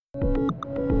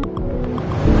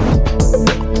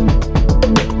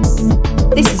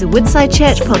is a Woodside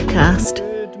Church podcast.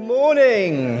 Good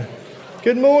morning.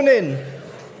 Good morning.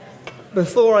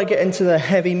 Before I get into the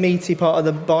heavy, meaty part of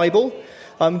the Bible,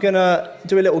 I'm going to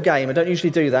do a little game. I don't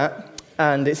usually do that,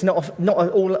 and it's not an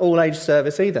all-age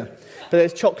service either, but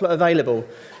there's chocolate available.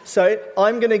 So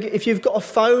I'm going to, if you've got a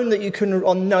phone that you can,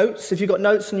 on notes, if you've got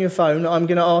notes on your phone, I'm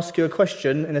going to ask you a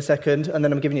question in a second, and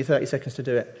then I'm giving you 30 seconds to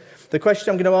do it. The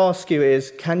question I'm going to ask you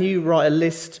is, can you write a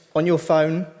list on your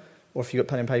phone, or if you've got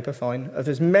pen and paper, fine, of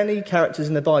as many characters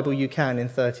in the Bible you can in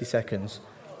 30 seconds?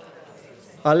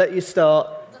 I'll let you start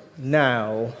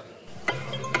now.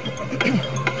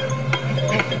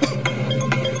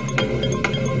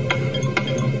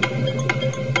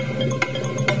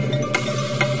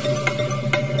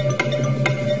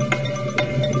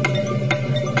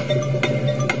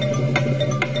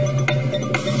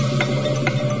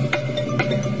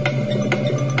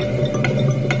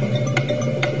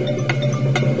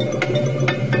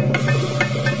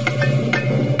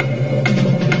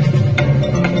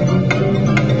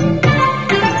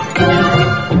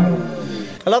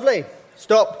 Lovely.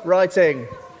 Stop writing.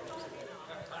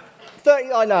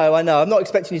 30, I know. I'm not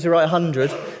expecting you to write 100.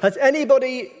 Has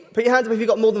anybody, put your hands up if you've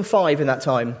got more than 5 in that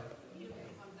time.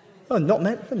 Oh, not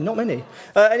many.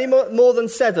 Any more than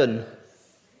 7?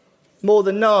 More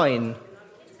than 9?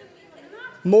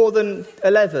 More than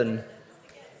 11?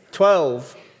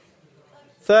 12?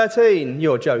 13?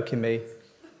 You're joking me.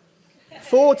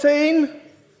 14?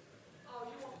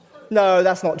 No,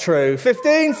 that's not true.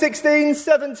 15, 16,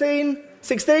 17?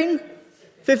 16?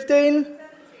 15?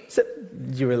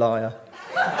 You're a liar.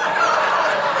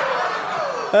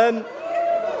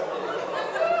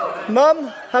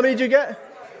 Mum, how many did you get?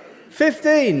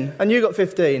 15. And you got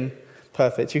 15.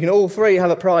 Perfect. You can all three have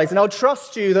a prize. And I'll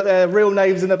trust you that they're real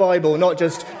names in the Bible, not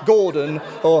just Gordon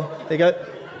or... There you go.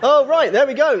 Oh, right, there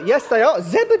we go. Yes, they are.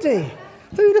 Zebedee.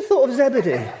 Who would have thought of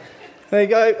Zebedee? There you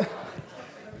go.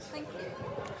 Thank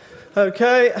you.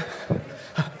 Okay.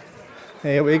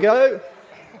 Here we go.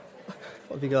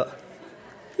 What have you got?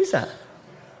 Who's that?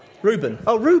 Reuben.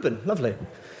 Oh, Reuben. Lovely.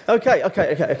 Okay.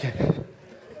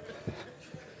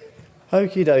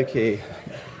 Okie dokie.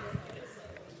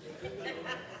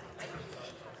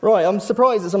 Right, I'm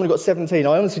surprised that someone got 17.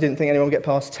 I honestly didn't think anyone would get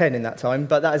past 10 in that time,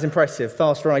 but that is impressive.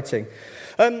 Fast writing.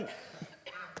 In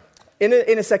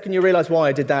a second, you'll realise why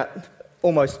I did that.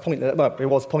 Almost pointless. Well, it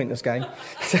was a pointless game,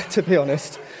 to be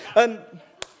honest.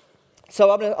 So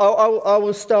I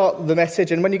will start the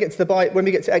message, and when we get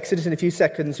to Exodus in a few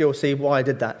seconds, you'll see why I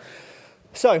did that.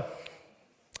 So,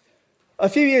 a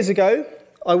few years ago,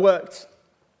 I worked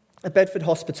at Bedford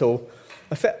Hospital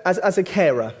as a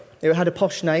carer. It had a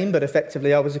posh name, but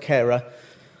effectively I was a carer.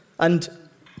 And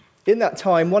in that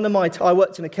time, I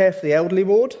worked in a care for the elderly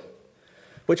ward,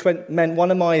 which meant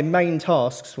one of my main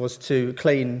tasks was to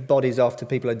clean bodies after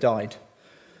people had died.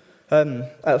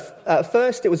 At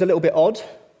first, it was a little bit odd,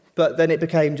 but then it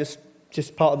became just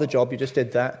part of the job. You just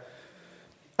did that.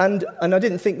 And I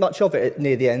didn't think much of it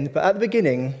near the end, but at the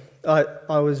beginning,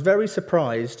 I was very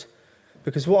surprised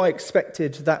because what I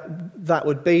expected that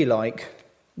would be like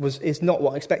is not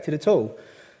what I expected at all.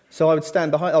 So I would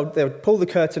stand behind, they would pull the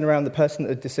curtain around the person that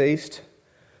had deceased.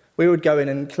 We would go in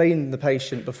and clean the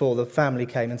patient before the family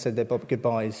came and said their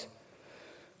goodbyes.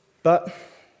 But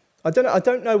I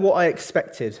don't know what I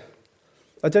expected.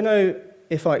 I don't know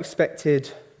if I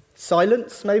expected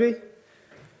silence, maybe.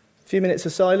 A few minutes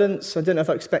of silence. I don't know if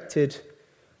I expected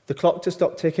the clock to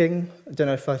stop ticking. I don't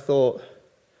know if I thought...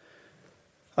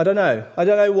 I don't know. I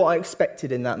don't know what I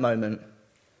expected in that moment.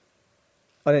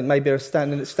 I think maybe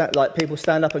like people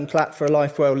stand up and clap for a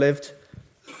life well lived.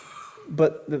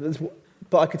 But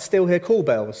I could still hear call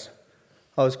bells.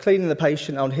 I was cleaning the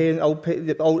patient. I would hear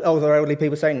older elderly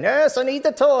people saying, "Yes, I need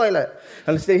the toilet."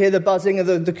 And I still hear the buzzing of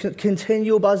the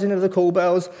continual buzzing of the call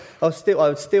bells. I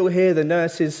would still hear the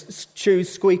nurses' shoes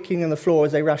squeaking on the floor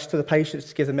as they rushed to the patients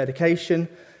to give them medication.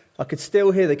 I could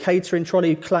still hear the catering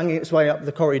trolley clanging its way up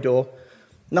the corridor.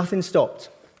 Nothing stopped.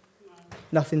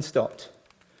 Nothing stopped.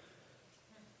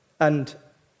 And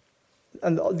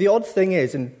the odd thing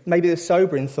is, and maybe the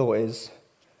sobering thought is,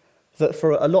 that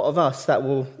for a lot of us, that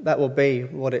will be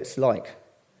what it's like.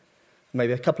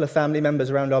 Maybe a couple of family members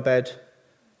around our bed,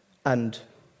 and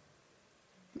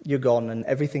you're gone, and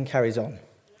everything carries on.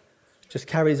 Just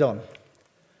carries on.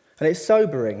 And it's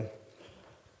sobering.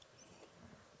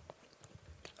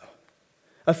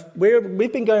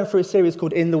 We've been going through a series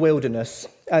called In the Wilderness,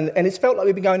 and it's felt like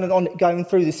we've been going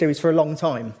through this series for a long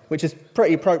time, which is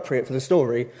pretty appropriate for the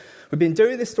story. We've been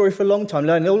doing this story for a long time,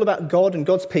 learning all about God and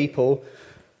God's people,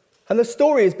 And the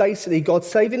story is basically God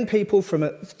saving people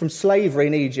from slavery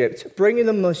in Egypt, bringing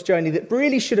them on this journey that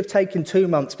really should have taken 2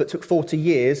 months but took 40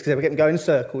 years because they were getting going in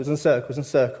circles and circles and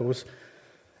circles.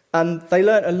 And they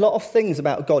learnt a lot of things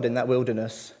about God in that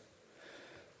wilderness.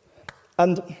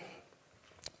 And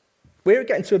we're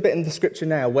getting to a bit in the scripture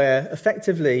now where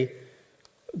effectively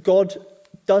God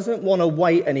doesn't want to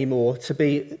wait anymore to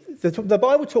be... The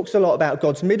Bible talks a lot about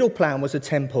God's middle plan was a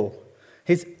temple.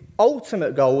 His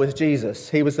ultimate goal was Jesus.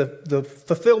 He was the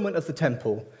fulfillment of the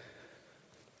temple.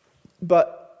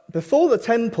 But before the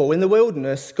temple, in the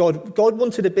wilderness, God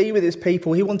wanted to be with his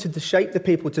people. He wanted to shape the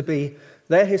people to be,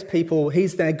 they're his people,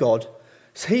 he's their God.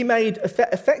 So he made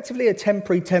effectively a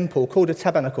temporary temple called a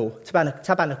tabernacle, I don't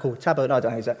know how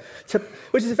to say,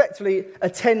 which is effectively a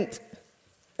tent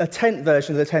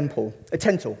version of the temple, a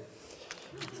tentle.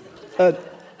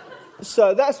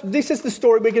 So this is the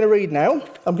story we're going to read now.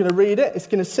 I'm going to read it.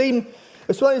 It's one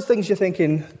of those things you're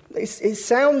thinking, it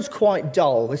sounds quite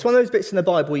dull. It's one of those bits in the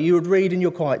Bible you would read in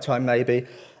your quiet time maybe,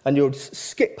 and you'll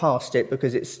skip past it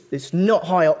because it's not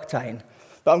high octane.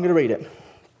 But I'm going to read it.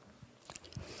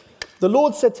 The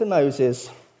Lord said to Moses,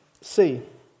 "See,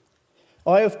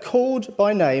 I have called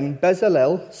by name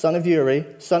Bezalel, son of Uri,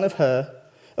 son of Hur,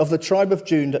 of the tribe of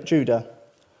Judah,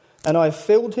 and I have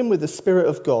filled him with the Spirit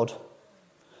of God,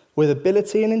 with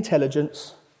ability and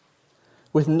intelligence,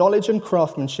 with knowledge and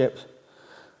craftsmanship,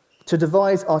 to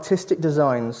devise artistic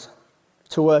designs,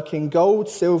 to work in gold,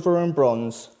 silver and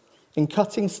bronze, in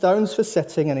cutting stones for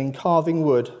setting and in carving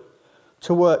wood,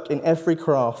 to work in every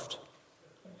craft.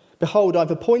 Behold, I've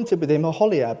appointed with him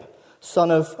Aholiab, son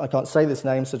of," I can't say this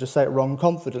name, so just say it wrong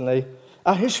confidently,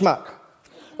 "Ahishmach,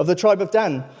 of the tribe of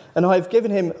Dan, and I have given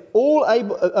him all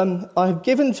able,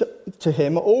 to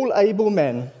him all able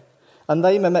men, and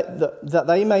that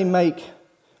they may make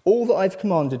all that I've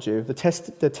commanded you,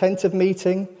 the tent of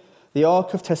meeting, the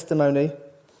ark of testimony,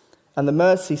 and the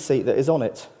mercy seat that is on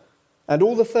it, and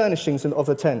all the furnishings of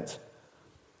the tent,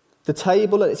 the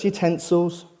table and its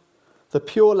utensils, the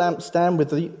pure lampstand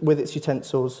with its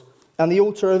utensils, and the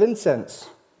altar of incense,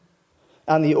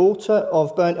 and the altar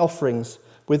of burnt offerings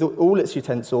with all its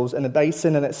utensils, and a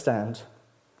basin and its stand,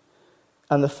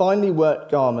 and the finely worked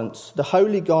garments, the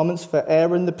holy garments for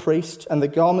Aaron the priest, and the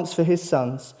garments for his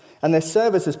sons, and their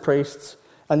service as priests,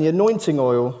 and the anointing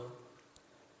oil,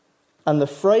 and the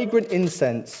fragrant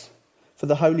incense for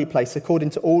the holy place,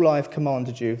 according to all I have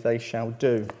commanded you, they shall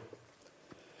do."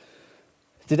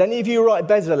 Did any of you write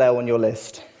Bezalel on your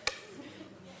list?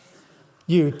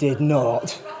 You did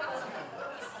not.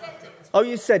 Oh,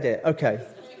 you said it. Okay.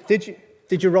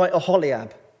 Did you write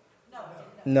Aholiab?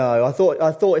 No, I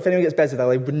thought if anyone gets Bezalel,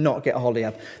 they would not get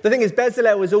Aholiab. The thing is,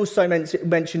 Bezalel was also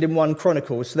mentioned in 1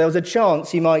 Chronicles, so there was a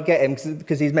chance you might get him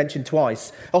because he's mentioned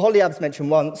twice. Aholiab's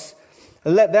mentioned once.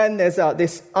 And then there's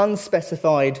this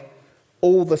unspecified,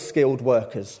 all the skilled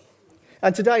workers.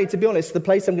 And today, to be honest, the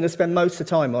place I'm going to spend most of the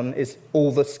time on is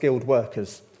all the skilled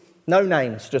workers. No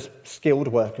names, just skilled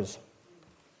workers.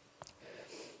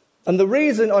 And the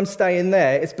reason I'm staying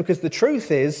there is because the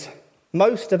truth is,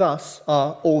 most of us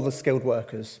are all the skilled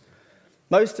workers.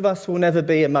 Most of us will never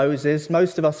be a Moses.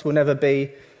 Most of us will never be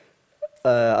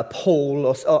a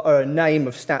Paul or a name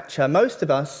of stature. Most of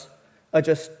us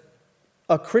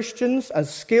are Christians and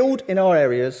skilled in our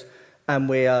areas, and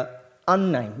we are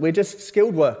unnamed. We're just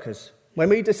skilled workers. When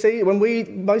we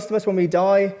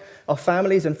die, our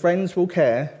families and friends will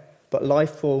care, but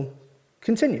life will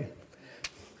continue.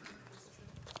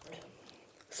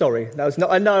 Sorry, that was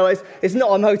not. I know it's not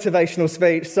a motivational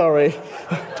speech. Sorry,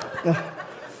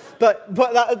 but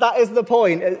that is the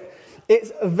point.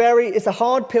 It's a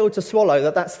hard pill to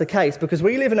swallow that's the case, because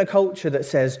we live in a culture that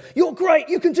says you're great,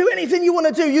 you can do anything you want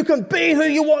to do, you can be who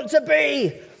you want to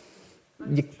be.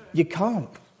 You can't.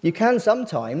 You can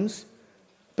sometimes,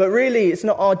 but really it's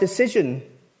not our decision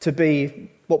to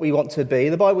be what we want to be.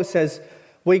 The Bible says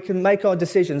we can make our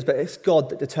decisions, but it's God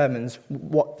that determines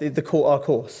what our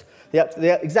course.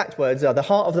 The exact words are, "The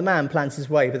heart of the man plans his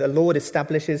way, but the Lord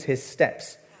establishes his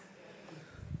steps."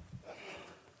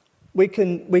 We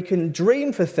can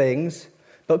dream for things,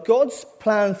 but God's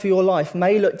plan for your life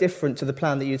may look different to the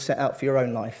plan that you'd set out for your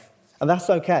own life. And that's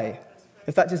okay.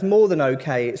 In fact, it's more than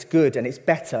okay. It's good and it's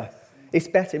better. It's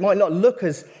better. It might not look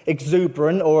as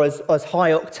exuberant or as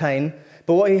high octane,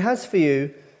 but what he has for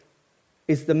you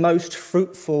is the most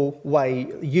fruitful way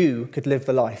you could live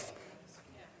the life.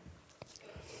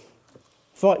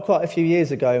 Quite a few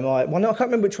years ago, I can't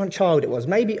remember which child it was,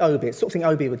 maybe Obi, it's something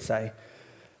Obi would say.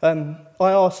 I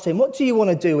asked him, "What do you want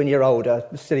to do when you're older?"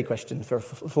 A silly question for a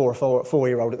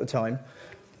 4-year-old at the time.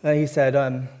 And he said,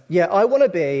 "I want to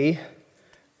be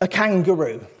a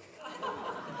kangaroo."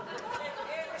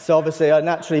 So obviously I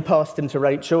naturally passed him to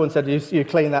Rachel and said, you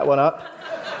clean that one up.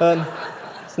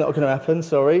 It's not going to happen,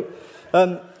 sorry.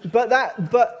 But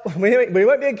we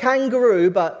won't be a kangaroo,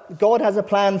 but God has a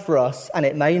plan for us, and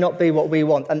it may not be what we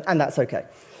want, and that's okay.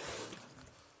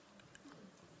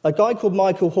 A guy called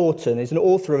Michael Horton is an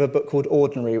author of a book called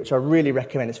Ordinary, which I really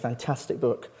recommend. It's a fantastic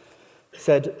book. He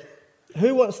said,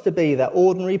 who wants to be that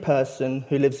ordinary person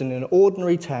who lives in an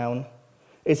ordinary town,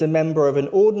 is a member of an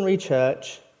ordinary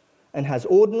church, and has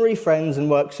ordinary friends and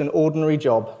works an ordinary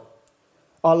job?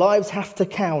 Our lives have to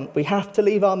count. We have to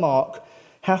leave our mark,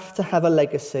 have to have a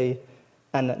legacy,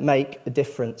 and make a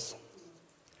difference.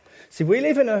 See, we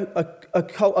live in a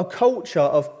culture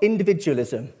of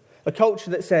individualism, a culture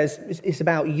that says it's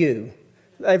about you.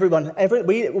 We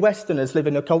Westerners live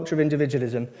in a culture of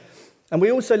individualism, and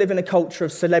we also live in a culture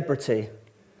of celebrity.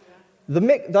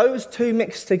 Those two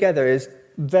mixed together is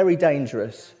very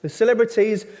dangerous. The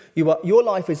celebrities, your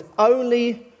life is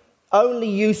only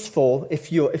useful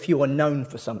if you are known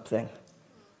for something.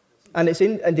 And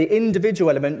the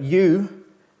individual element, you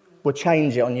will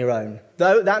change it on your own.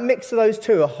 Though that mix of those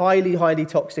two are highly, highly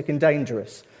toxic and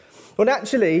dangerous. Well,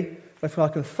 actually, if I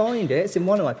can find it, it's in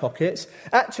one of my pockets.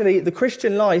 Actually, the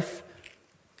Christian life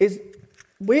is,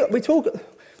 we talk,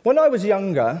 when I was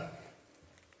younger,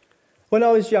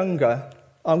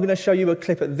 I'm going to show you a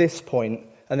clip at this point,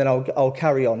 and then I'll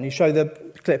carry on. You show the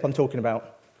clip I'm talking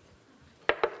about.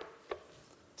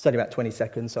 It's only about 20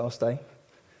 seconds, so I'll stay.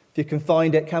 If you can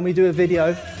find it, can we do a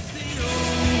video?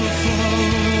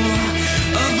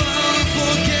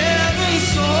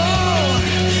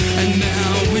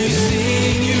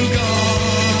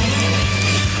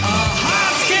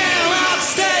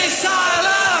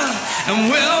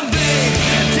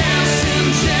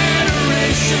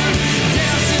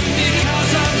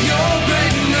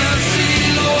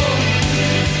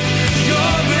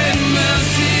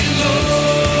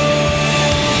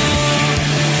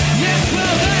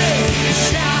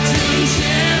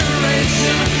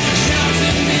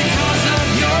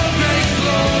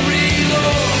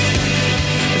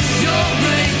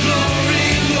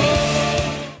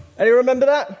 Any remember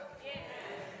that? Yeah.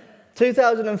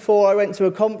 2004, I went to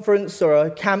a conference or a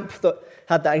camp that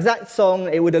had that exact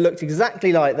song. It would have looked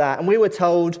exactly like that. And we were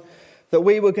told that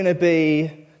we were going to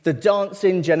be the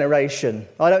dancing generation.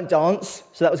 I don't dance,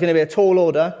 so that was going to be a tall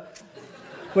order.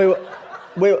 I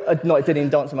didn't even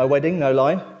dance at my wedding, no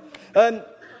lie.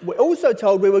 We're also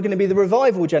told we were going to be the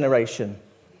revival generation.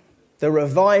 The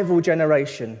revival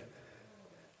generation.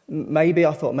 Maybe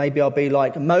I'll be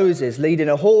like Moses, leading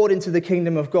a horde into the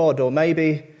kingdom of God, or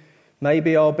maybe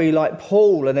I'll be like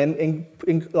Paul and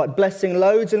like blessing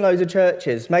loads and loads of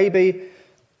churches. Maybe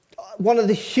one of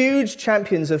the huge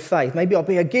champions of faith. Maybe I'll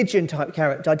be a Gideon type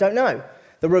character. I don't know.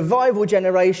 The revival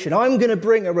generation. I'm going to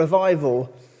bring a revival.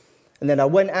 And then I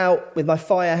went out with my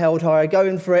fire held high,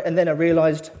 going for it, and then I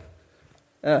realised,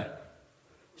 it's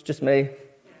just me.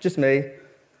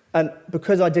 And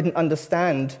because I didn't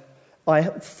understand, I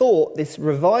thought this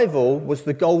revival was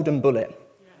the golden bullet.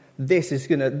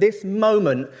 This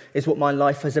moment is what my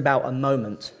life is about, a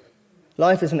moment.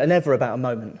 Life isn't never about a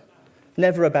moment.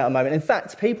 Never about a moment. In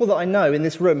fact, people that I know in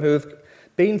this room who have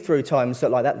been through times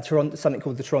like that, something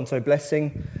called the Toronto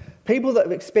Blessing, people that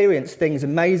have experienced things,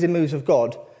 amazing moves of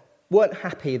God, weren't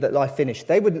happy that life finished.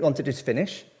 They wouldn't want it to just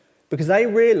finish because they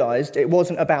realised it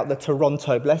wasn't about the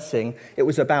Toronto Blessing, it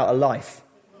was about a life.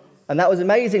 And that was an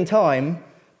amazing time,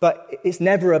 but it's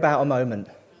never about a moment.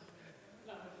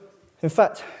 In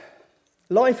fact,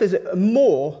 life is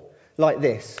more like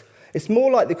this. It's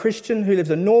more like the Christian who lives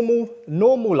a normal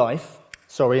life.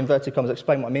 Sorry, inverted commas, I'll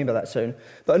explain what I mean by that soon.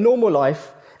 But a normal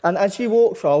life, and as you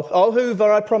walk through, I'll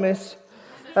hoover, I promise.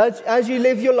 As you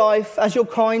live your life, as you're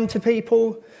kind to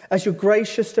people, as you're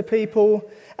gracious to people,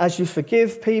 as you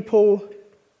forgive people,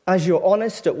 as you're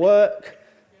honest at work,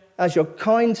 as you're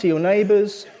kind to your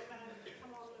neighbours,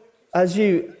 as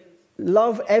you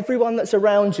love everyone that's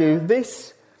around you,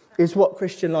 this is what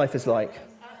Christian life is like.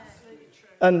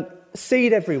 And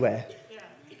seed everywhere.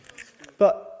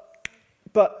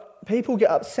 But people get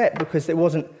upset because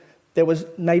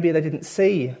maybe they didn't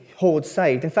see hordes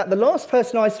saved. In fact, the last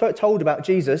person I told about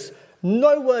Jesus,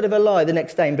 no word of a lie, the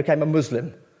next day he became a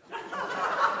Muslim.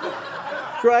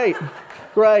 Great.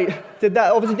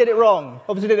 Obviously did it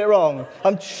wrong.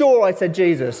 I'm sure I said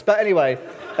Jesus. But anyway.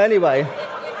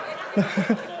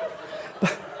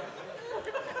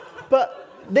 But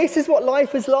this is what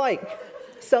life is like.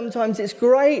 Sometimes it's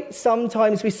great.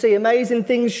 Sometimes we see amazing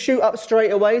things shoot up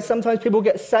straight away. Sometimes people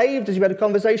get saved as you had a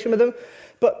conversation with them.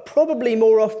 But probably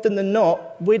more often than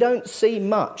not, we don't see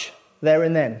much there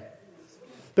and then.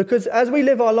 Because as we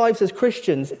live our lives as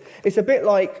Christians, it's a bit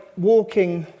like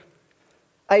walking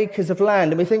acres of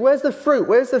land and we think, where's the fruit?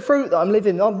 Where's the fruit that I'm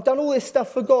living? I've done all this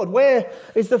stuff for God. Where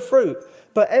is the fruit?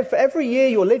 But for every year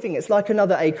you're living, it's like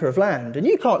another acre of land. And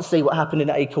you can't see what happened in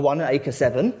acre 1 and acre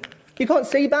 7. You can't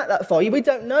see back that far. We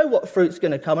don't know what fruit's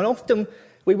going to come, and often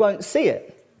we won't see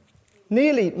it.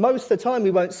 Nearly most of the time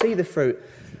we won't see the fruit.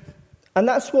 And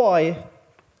that's why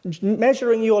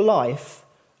measuring your life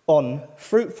on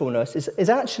fruitfulness is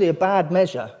actually a bad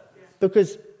measure,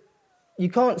 because you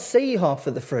can't see half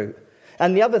of the fruit.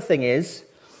 And the other thing is,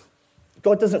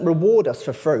 God doesn't reward us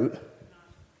for fruit.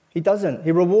 He doesn't.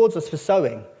 He rewards us for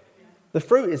sowing. The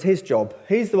fruit is his job.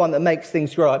 He's the one that makes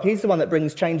things grow up. He's the one that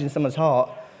brings change in someone's heart.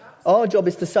 Our job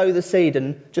is to sow the seed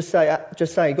and just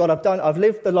say, God, I've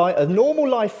lived a normal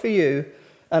life for you,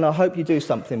 and I hope you do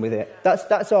something with it.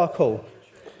 That's our call.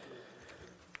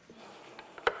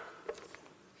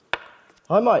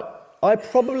 I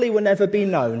probably will never be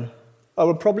known. I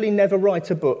will probably never write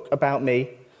a book about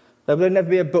me. There will never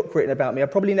be a book written about me. I'll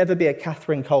probably never be a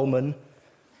Catherine Coleman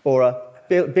or a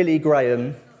Billy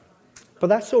Graham. But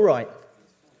that's all right.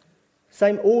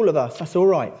 Same, all of us, that's all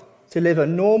right. To live a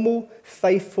normal,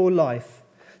 faithful life.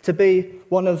 To be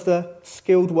one of the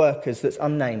skilled workers that's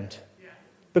unnamed.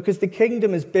 Because the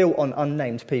kingdom is built on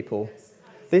unnamed people.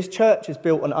 This church is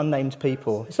built on unnamed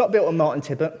people. It's not built on Martin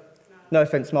Tibbet. No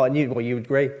offence, Martin, you would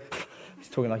agree. He's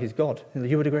talking like he's God.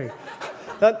 You would agree.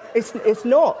 It's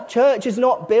not. Church is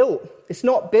not built. It's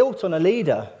not built on a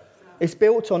leader. It's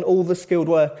built on all the skilled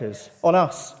workers, on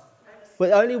us.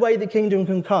 But the only way the kingdom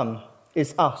can come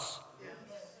is us.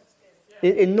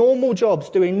 In normal jobs,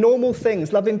 doing normal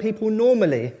things, loving people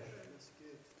normally.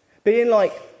 Being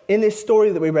like, in this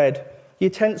story that we read,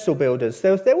 utensil builders.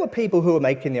 There were people who were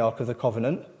making the Ark of the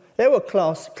Covenant. There were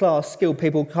class skilled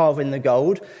people carving the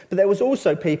gold, but there was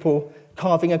also people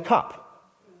carving a cup.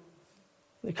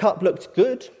 The cup looked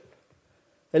good.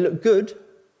 It looked good,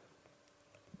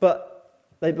 but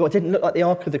it didn't look like the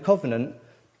Ark of the Covenant.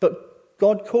 But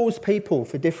God calls people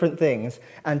for different things,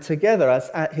 and together,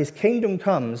 as his kingdom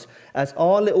comes, as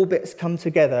our little bits come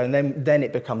together, and then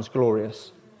it becomes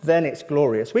glorious. Then it's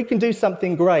glorious. We can do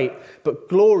something great, but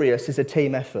glorious is a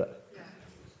team effort.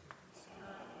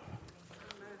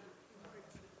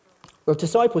 The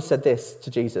disciples said this to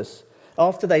Jesus.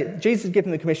 Jesus had given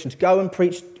them the commission to go and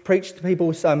preach to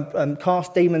people,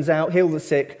 cast demons out, heal the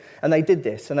sick, and they did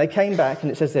this. And they came back,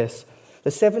 and it says this: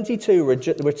 the 72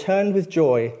 returned with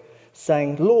joy,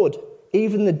 saying, Lord,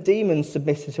 even the demons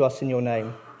submitted to us in your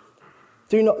name.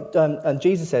 And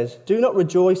Jesus says, do not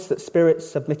rejoice that spirits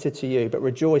submitted to you, but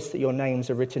rejoice that your names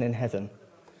are written in heaven.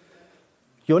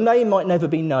 Your name might never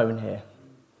be known here.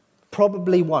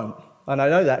 Probably won't. And I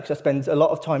know that because I spend a lot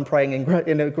of time praying in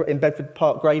Bedford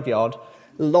Park graveyard.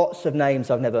 Lots of names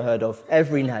I've never heard of.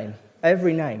 Every name.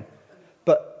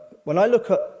 But when I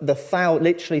look at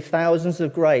literally thousands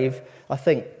of graves, I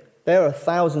think there are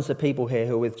thousands of people here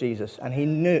who are with Jesus, and he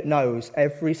knows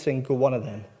every single one of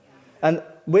them. And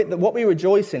what we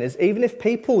rejoice in is, even if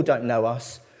people don't know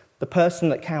us, the person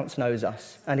that counts knows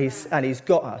us, and he's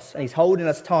got us, and he's holding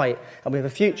us tight, and we have a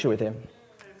future with him.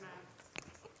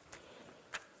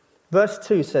 Verse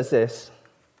 2 says this.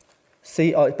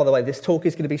 See, by the way, this talk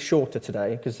is going to be shorter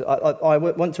today, because I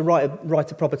want to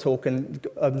write a proper talk, and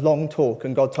a long talk,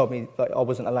 and God told me that I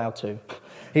wasn't allowed to.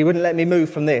 He wouldn't let me move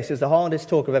from this. It was the hardest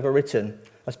talk I've ever written.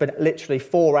 I spent literally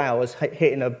 4 hours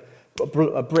hitting a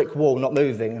brick wall, not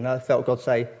moving, and I felt God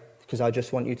say, because I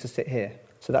just want you to sit here.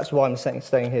 So that's why I'm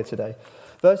staying here today.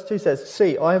 Verse 2 says,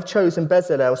 see, I have chosen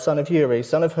Bezalel, son of Uri,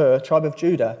 son of Hur, tribe of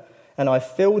Judah, and I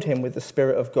filled him with the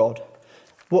Spirit of God.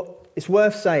 It's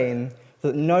worth saying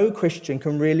that no Christian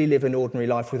can really live an ordinary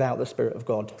life without the Spirit of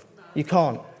God. You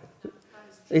can't.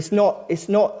 It's not,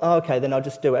 oh, okay, then I'll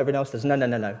just do what everyone else does.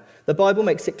 No. The Bible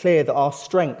makes it clear that our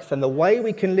strength and the way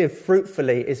we can live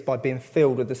fruitfully is by being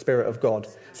filled with the Spirit of God.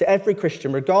 So every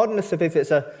Christian, regardless of if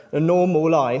it's a normal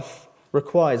life,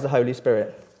 requires the Holy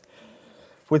Spirit.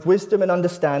 With wisdom and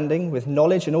understanding, with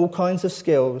knowledge and all kinds of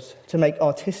skills, to make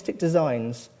artistic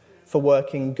designs for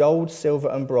working gold, silver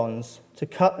and bronze, to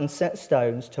cut and set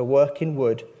stones, to work in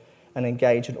wood and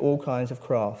engage in all kinds of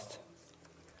craft.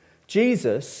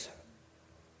 Jesus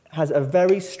has a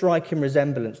very striking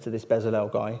resemblance to this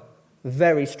Bezalel guy.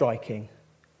 Very striking.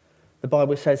 The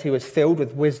Bible says he was filled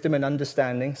with wisdom and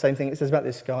understanding. Same thing it says about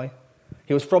this guy.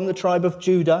 He was from the tribe of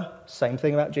Judah. Same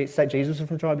thing about Jesus. Jesus was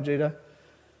from the tribe of Judah.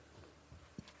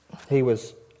 He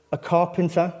was a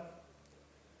carpenter.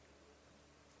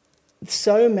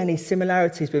 So many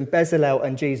similarities between Bezalel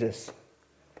and Jesus.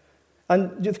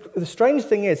 And the strange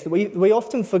thing is that we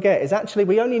often forget is actually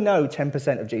we only know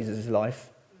 10% of Jesus' life.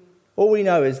 All we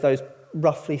know is those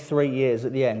roughly 3 years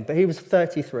at the end, but he was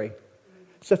 33.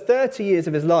 So 30 years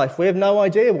of his life, we have no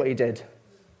idea what he did.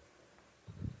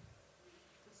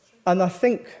 And I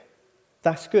think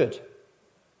that's good,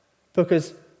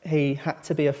 because he had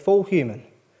to be a full human.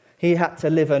 He had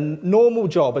to live a normal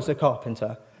job as a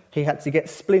carpenter. He had to get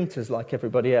splinters like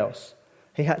everybody else.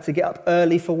 He had to get up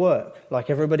early for work like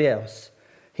everybody else.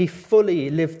 He fully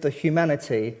lived the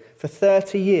humanity for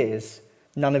 30 years.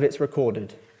 None of it's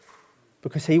recorded,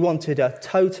 because he wanted to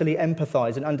totally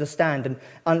empathize and understand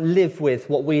and live with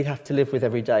what we have to live with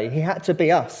every day. He had to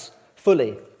be us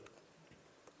fully.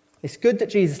 It's good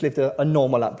that Jesus lived a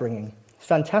normal upbringing. It's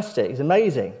fantastic. It's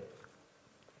amazing.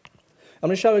 I'm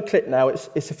going to show a clip now.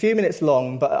 It's a few minutes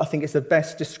long, but I think it's the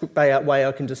best way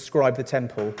I can describe the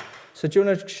temple. So do you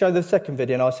want to show the second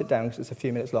video, and I'll sit down because it's a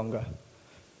few minutes longer.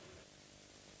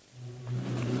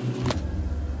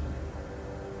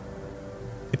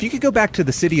 If you could go back to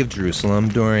the city of Jerusalem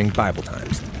during Bible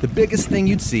times, the biggest thing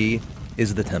you'd see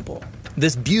is the temple.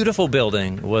 This beautiful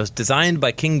building was designed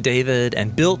by King David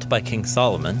and built by King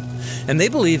Solomon, and they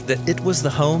believed that it was the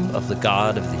home of the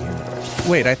God of the universe.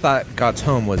 Wait, I thought God's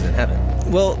home was in heaven.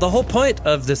 Well, the whole point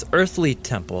of this earthly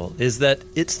temple is that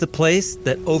it's the place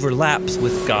that overlaps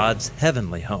with God's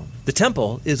heavenly home. The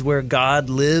temple is where God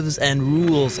lives and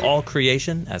rules all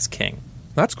creation as king.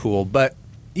 That's cool, but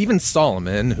even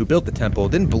Solomon, who built the temple,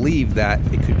 didn't believe that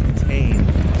it could contain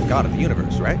the God of the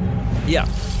universe, right? Yeah,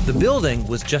 the building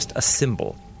was just a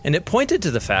symbol, and it pointed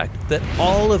to the fact that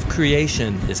all of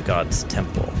creation is God's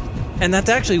temple. And that's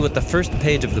actually what the first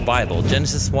page of the Bible,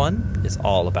 Genesis 1, is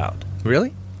all about.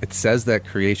 Really? It says that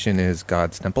creation is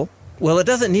God's temple? Well, it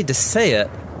doesn't need to say it.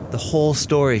 The whole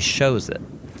story shows it.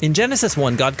 In Genesis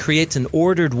 1, God creates an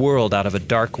ordered world out of a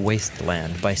dark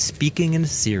wasteland by speaking in a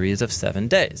series of 7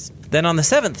 days. Then on the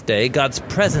seventh day, God's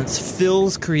presence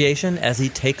fills creation as he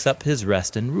takes up his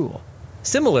rest and rule.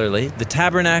 Similarly, the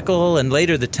tabernacle and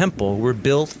later the temple were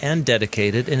built and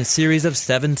dedicated in a series of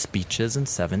 7 speeches in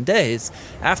 7 days,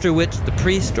 after which the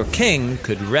priest or king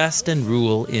could rest and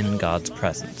rule in God's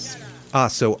presence.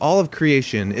 So all of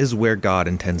creation is where God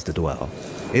intends to dwell.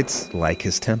 It's like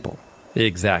his temple.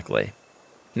 Exactly.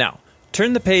 Now,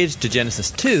 turn the page to Genesis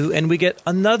 2 and we get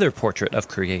another portrait of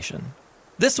creation.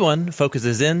 This one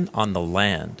focuses in on the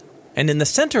land. And in the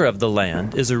center of the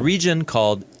land is a region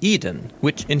called Eden,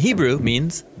 which in Hebrew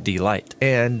means delight.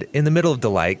 And in the middle of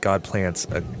delight, God plants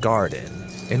a garden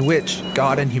in which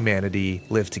God and humanity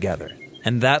live together.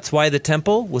 And that's why the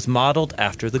temple was modeled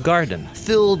after the garden,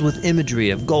 filled with imagery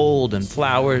of gold and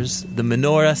flowers. The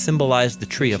menorah symbolized the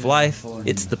tree of life.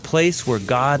 It's the place where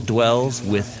God dwells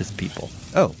with his people.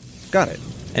 Oh, got it.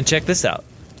 And check this out.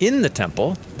 In the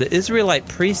temple, the Israelite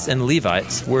priests and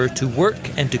Levites were to work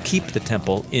and to keep the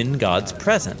temple in God's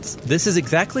presence. This is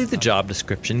exactly the job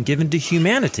description given to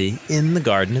humanity in the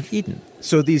Garden of Eden.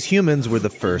 So these humans were the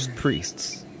first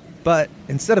priests. But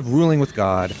instead of ruling with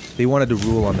God, they wanted to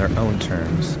rule on their own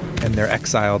terms, and they're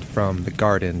exiled from the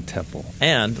garden temple.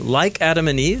 And like Adam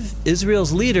and Eve,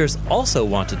 Israel's leaders also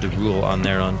wanted to rule on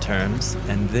their own terms,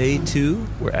 and they too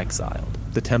were exiled.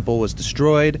 The temple was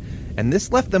destroyed, and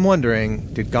this left them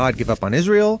wondering, did God give up on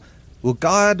Israel? Will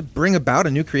God bring about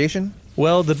a new creation?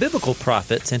 Well, the biblical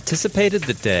prophets anticipated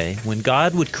the day when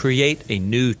God would create a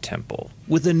new temple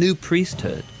with a new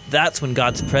priesthood. That's when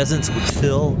God's presence would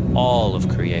fill all of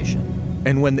creation.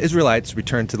 And when the Israelites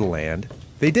returned to the land,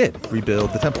 they did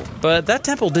rebuild the temple. But that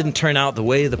temple didn't turn out the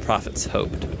way the prophets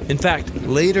hoped. In fact,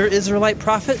 later Israelite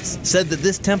prophets said that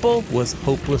this temple was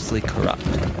hopelessly corrupt.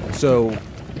 So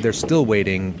they're still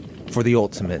waiting for the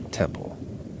ultimate temple.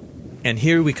 And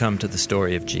here we come to the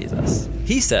story of Jesus.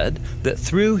 He said that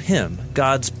through him,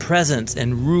 God's presence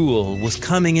and rule was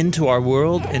coming into our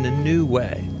world in a new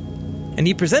way. And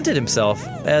he presented himself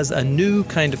as a new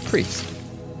kind of priest.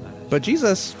 But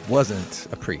Jesus wasn't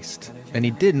a priest, and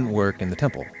he didn't work in the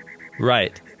temple.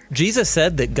 Right. Jesus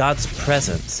said that God's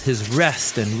presence, his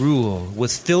rest and rule,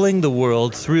 was filling the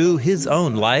world through his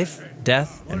own life,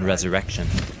 death, and resurrection.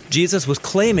 Jesus was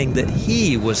claiming that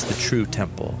he was the true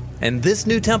temple, and this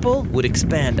new temple would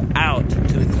expand out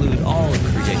to include all of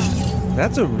creation.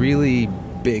 That's a really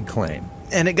big claim.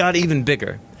 And it got even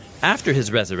bigger. After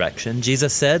his resurrection,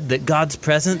 Jesus said that God's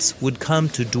presence would come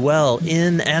to dwell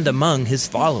in and among his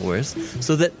followers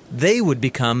so that they would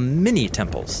become mini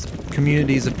temples.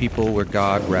 Communities of people where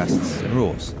God rests and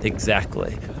rules.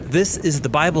 Exactly. This is the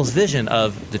Bible's vision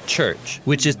of the church,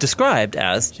 which is described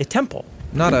as a temple.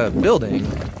 Not a building,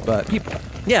 but people.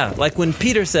 Yeah, like when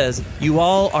Peter says, "You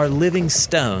all are living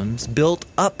stones built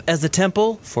up as a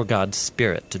temple for God's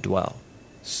Spirit to dwell."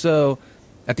 So,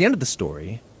 at the end of the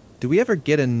story, do we ever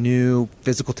get a new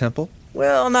physical temple?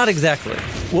 Well, not exactly.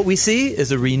 What we see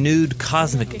is a renewed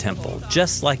cosmic temple,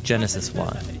 just like Genesis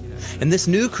 1. And this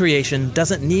new creation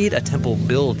doesn't need a temple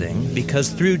building because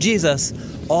through Jesus,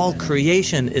 all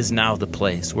creation is now the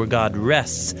place where God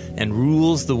rests and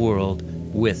rules the world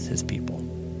with his people.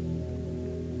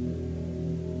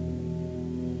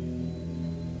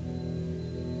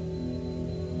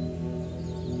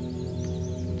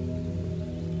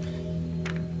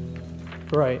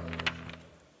 Right.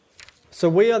 So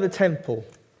we are the temple.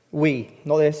 We,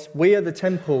 not this. We are the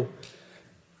temple.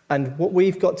 And what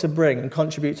we've got to bring and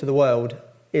contribute to the world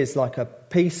is like a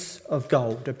piece of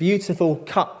gold, a beautiful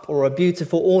cup or a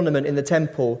beautiful ornament in the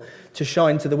temple to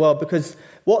shine to the world. Because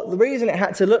the reason it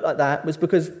had to look like that was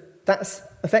because that's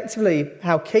effectively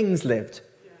how kings lived.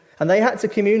 And they had to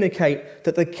communicate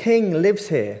that the king lives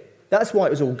here. That's why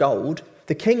it was all gold.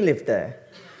 The king lived there.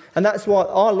 And that's why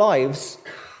our lives,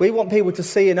 we want people to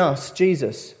see in us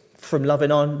Jesus. From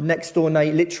loving our next door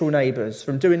literal neighbours,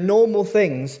 from doing normal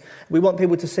things, we want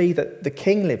people to see that the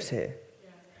king lives here.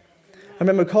 I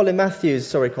remember Colin Matthews,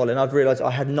 sorry Colin, I've realised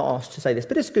I had not asked to say this,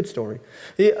 but it's a good story.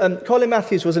 Colin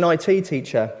Matthews was an IT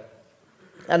teacher,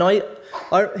 and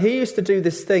he used to do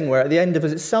this thing where at the end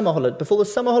of, summer holiday, before the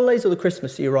summer holidays or the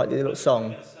Christmas, you write the little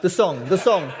song? The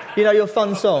song, you know, your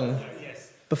fun song?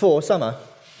 Before summer?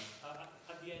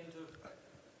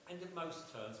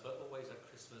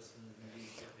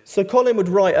 So Colin would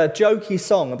write a jokey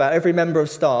song about every member of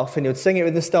staff, and he would sing it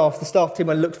with the staff. The staff team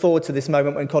would look forward to this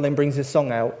moment when Colin brings his song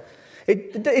out.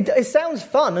 It sounds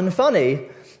fun and funny,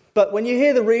 but when you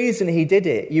hear the reason he did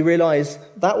it, you realise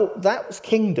that was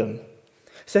kingdom.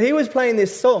 So he was playing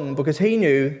this song because he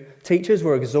knew teachers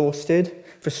were exhausted,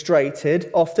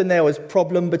 frustrated. Often there was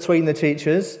problem between the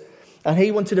teachers, and he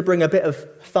wanted to bring a bit of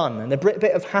fun and a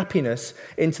bit of happiness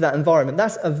into that environment.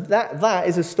 That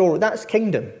is a story. That's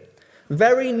kingdom.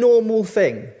 Very normal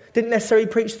thing. Didn't necessarily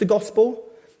preach the gospel,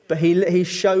 but he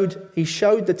showed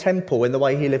the temple in the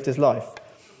way he lived his life.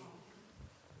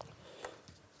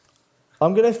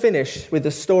 I'm going to finish with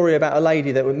a story about a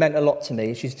lady that meant a lot to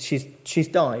me. She's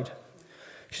died.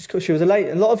 She was a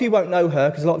lady. A lot of you won't know her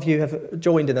because a lot of you have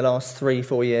joined in the last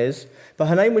 3-4 years. But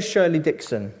her name was Shirley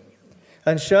Dixon,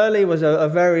 and Shirley was a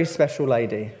very special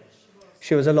lady.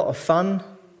 She was a lot of fun.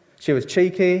 She was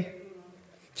cheeky.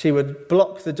 She would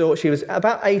block the door. She was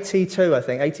about 82, I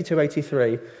think, 82,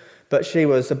 83. But she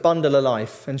was a bundle of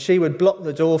life. And she would block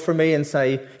the door from me and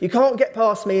say, "You can't get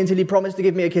past me until you promise to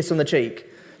give me a kiss on the cheek."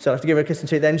 So I'd have to give her a kiss on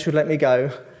the cheek, then she would let me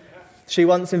go. She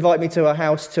once invited me to her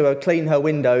house to clean her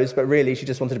windows, but really she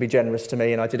just wanted to be generous to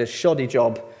me, and I did a shoddy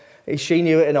job. She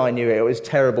knew it and I knew it. It was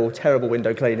terrible, terrible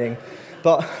window cleaning.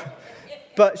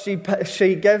 But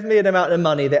she gave me an amount of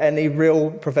money that any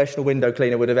real professional window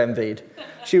cleaner would have envied.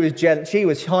 She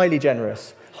was highly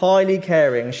generous, highly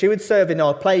caring. She would serve in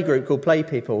our play group called Play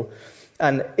People.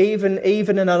 And even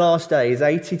in her last days,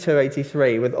 82,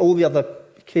 83, with all the other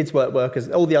kids workers,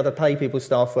 all the other Play People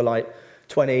staff were like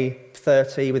 20,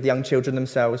 30 with young children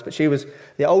themselves. But she was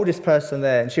the oldest person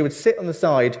there. And she would sit on the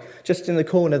side, just in the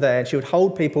corner there, and she would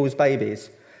hold people's babies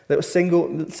that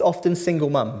were often single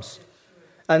mums.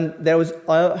 And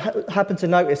I happened to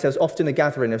notice there was often a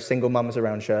gathering of single mums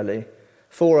around Shirley.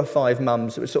 4 or 5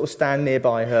 mums that would sort of stand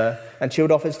nearby her, and she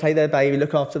would offer to take their baby,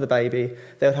 look after the baby.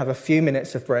 They would have a few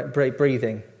minutes of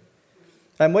breathing.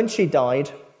 And when she died,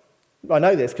 I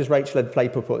know this because Rachel had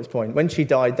played football at this point. When she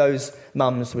died, those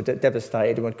mums were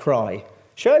devastated and would cry.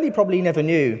 Shirley probably never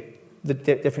knew the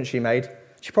difference she made.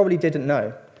 She probably didn't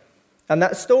know. And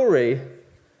that story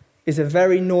is a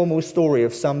very normal story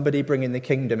of somebody bringing the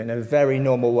kingdom in a very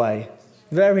normal way.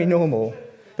 Very normal.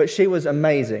 But she was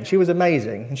amazing. She was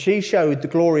amazing. And she showed the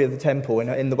glory of the temple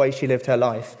in the way she lived her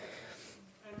life.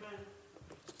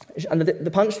 And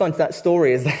the punchline to that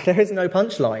story is that there is no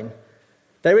punchline.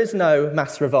 There is no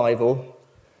mass revival.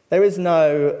 There is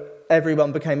no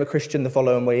everyone became a Christian the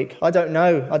following week. I don't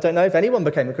know if anyone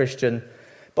became a Christian.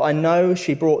 But I know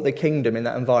she brought the kingdom in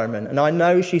that environment. And I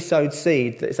know she sowed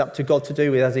seed that it's up to God to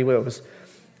do with as he wills.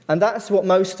 And that's what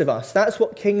that's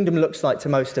what kingdom looks like to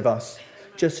most of us.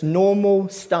 Just normal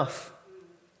stuff.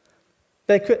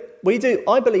 I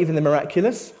believe in the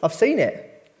miraculous. I've seen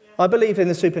it. I believe in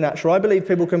the supernatural. I believe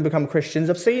people can become Christians.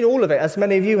 I've seen all of it, as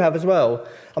many of you have as well.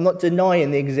 I'm not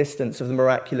denying the existence of the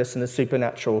miraculous and the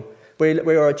supernatural. We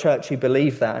are a church who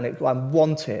believe that, and I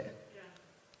want it.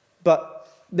 But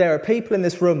there are people in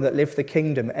this room that live the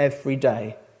kingdom every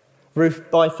day. Ruth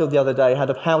Byfield the other day had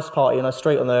a house party on our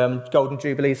street on the Golden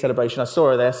Jubilee celebration. I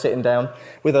saw her there sitting down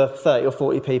with 30 or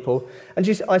 40 people. And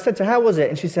I said to her, "How was it?"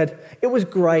 And she said, "It was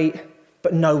great,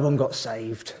 but no one got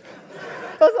saved."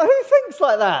 I was like, who thinks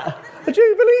like that? a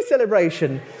Jubilee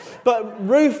celebration. But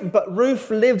Ruth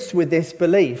lives with this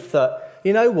belief that,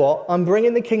 you know what, I'm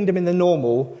bringing the kingdom in the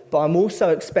normal, but I'm also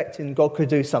expecting God could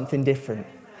do something different.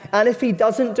 And if he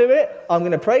doesn't do it, I'm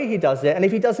going to pray he does it. And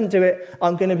if he doesn't do it,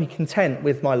 I'm going to be content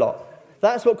with my lot.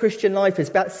 That's what Christian life is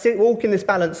about, walking this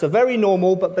balance of very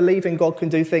normal, but believing God can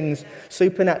do things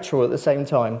supernatural at the same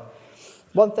time.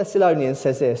 1 Thessalonians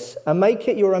says this, and make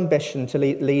it your ambition to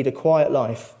lead a quiet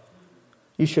life.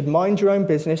 You should mind your own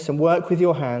business and work with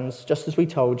your hands, just as we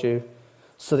told you,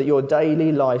 so that your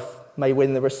daily life may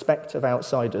win the respect of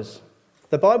outsiders.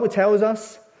 The Bible tells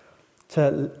us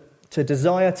to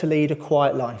desire to lead a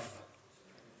quiet life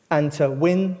and to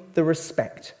win the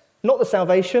respect. Not the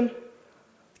salvation,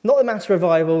 not the mass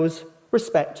revivals,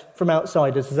 respect from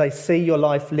outsiders as they see your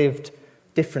life lived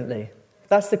differently.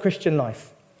 That's the Christian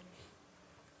life.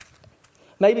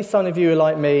 Maybe some of you are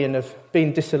like me and have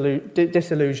been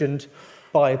disillusioned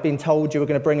by being told you were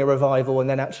going to bring a revival and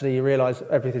then actually you realise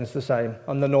everything's the same.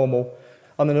 I'm the normal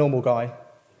guy.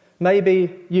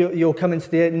 Maybe you're coming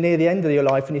to near the end of your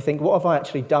life and you think, what have I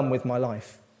actually done with my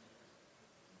life?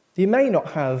 You may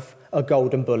not have a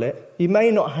golden bullet. You may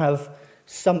not have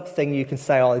something you can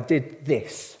say, I did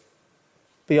this.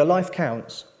 But your life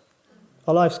counts.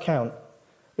 Our lives count.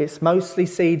 It's mostly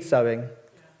seed sowing.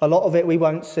 A lot of it we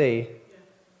won't see.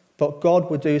 But God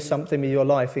will do something with your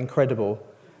life incredible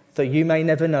that you may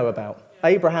never know about.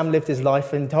 Abraham lived his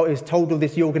life and he was told all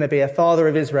this, you're going to be a father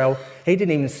of Israel. He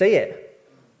didn't even see it.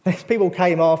 These people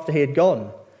came after he had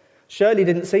gone. Shirley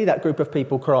didn't see that group of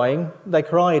people crying. They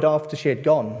cried after she had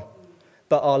gone.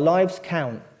 But our lives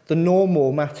count. The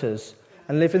normal matters.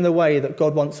 And live in the way that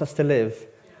God wants us to live.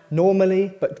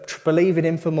 Normally, but believing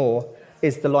him for more,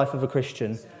 is the life of a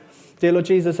Christian. Dear Lord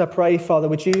Jesus, I pray, Father,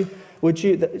 would you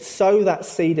sow that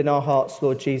seed in our hearts,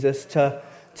 Lord Jesus,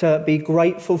 to be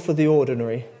grateful for the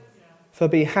ordinary, for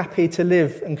be happy to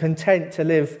live and content to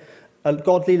live a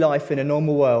godly life in a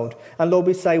normal world. And Lord,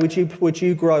 we say, would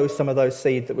you grow some of those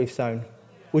seed that we've sown?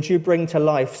 Would you bring to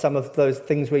life some of those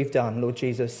things we've done, Lord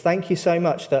Jesus? Thank you so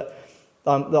much that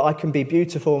I can be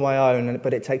beautiful on my own,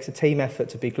 but it takes a team effort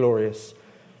to be glorious.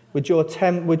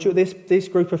 This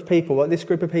group of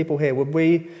people here, would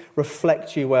we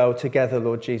reflect you well together,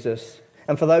 Lord Jesus?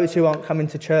 And for those who aren't coming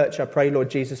to church, I pray, Lord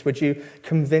Jesus, would you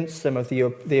convince them of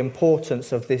the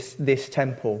importance of this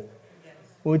temple?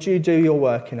 Would you do your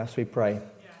work in us, we pray.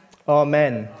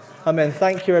 Amen. Amen.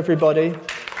 Thank you, everybody.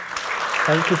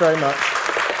 Thank you very much.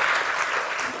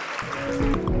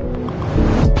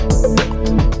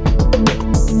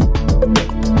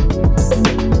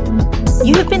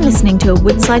 You have been listening to a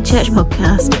Woodside Church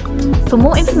podcast. For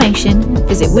more information,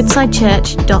 visit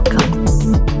woodsidechurch.com.